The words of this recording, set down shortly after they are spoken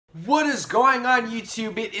What is going on,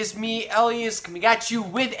 YouTube? It is me, Elias, coming at you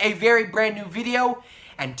with a very brand new video.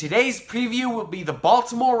 And today's preview will be the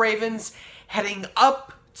Baltimore Ravens heading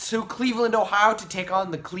up to Cleveland, Ohio to take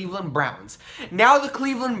on the Cleveland Browns. Now the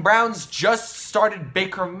Cleveland Browns just started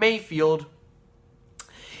Baker Mayfield.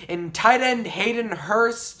 And tight end Hayden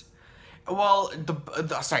Hurst,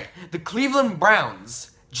 the Cleveland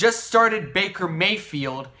Browns just started Baker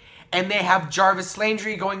Mayfield. And they have Jarvis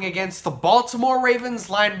Landry going against the Baltimore Ravens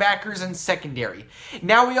linebackers and secondary.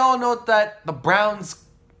 Now we all know that the Browns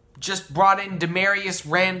just brought in Demarius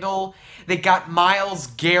Randall. They got Myles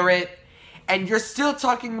Garrett. And you're still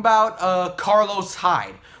talking about Carlos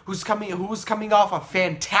Hyde, who's coming off a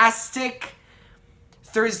fantastic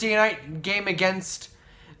Thursday night game against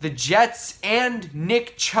the Jets. And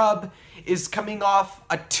Nick Chubb is coming off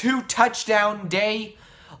a 2-touchdown day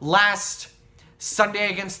last Sunday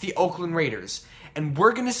against the Oakland Raiders. And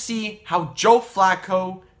we're going to see how Joe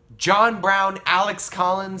Flacco, John Brown, Alex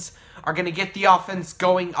Collins are going to get the offense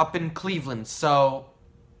going up in Cleveland. So,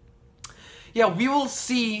 yeah, we will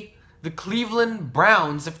see the Cleveland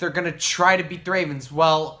Browns if they're going to try to beat the Ravens.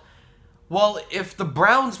 Well, if the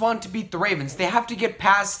Browns want to beat the Ravens, they have to get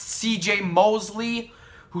past C.J. Mosley,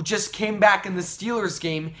 who just came back in the Steelers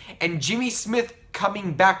game, and Jimmy Smith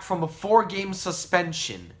coming back from a 4-game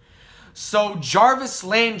suspension. So Jarvis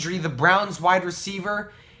Landry, the Browns wide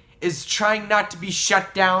receiver, is trying not to be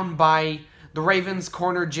shut down by the Ravens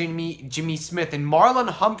corner Jimmy Smith. And Marlon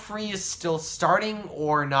Humphrey is still starting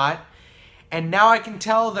or not. And now I can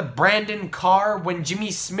tell that Brandon Carr, when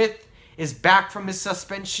Jimmy Smith is back from his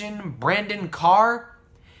suspension, Brandon Carr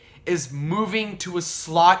is moving to a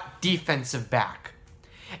slot defensive back.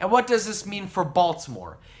 And what does this mean for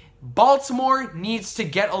Baltimore? Baltimore needs to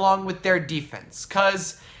get along with their defense,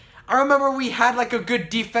 because I remember we had like a good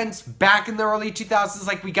defense back in the early 2000s.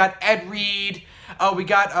 Like we got Ed Reed, we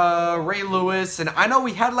got Ray Lewis, and I know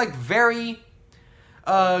we had like very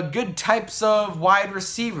good types of wide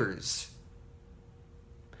receivers.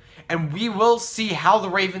 And we will see how the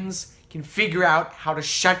Ravens can figure out how to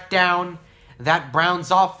shut down that Browns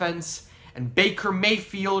offense. And Baker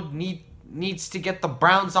Mayfield needs to get the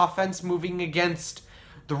Browns offense moving against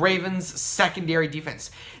the Ravens secondary defense.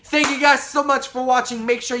 Thank you guys so much for watching.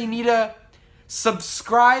 Make sure you need to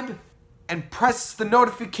subscribe and press the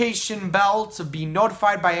notification bell to be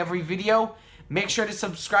notified by every video. Make sure to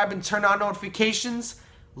subscribe and turn on notifications.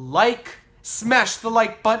 Smash the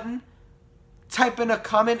like button, type in a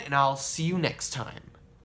comment, and I'll see you next time.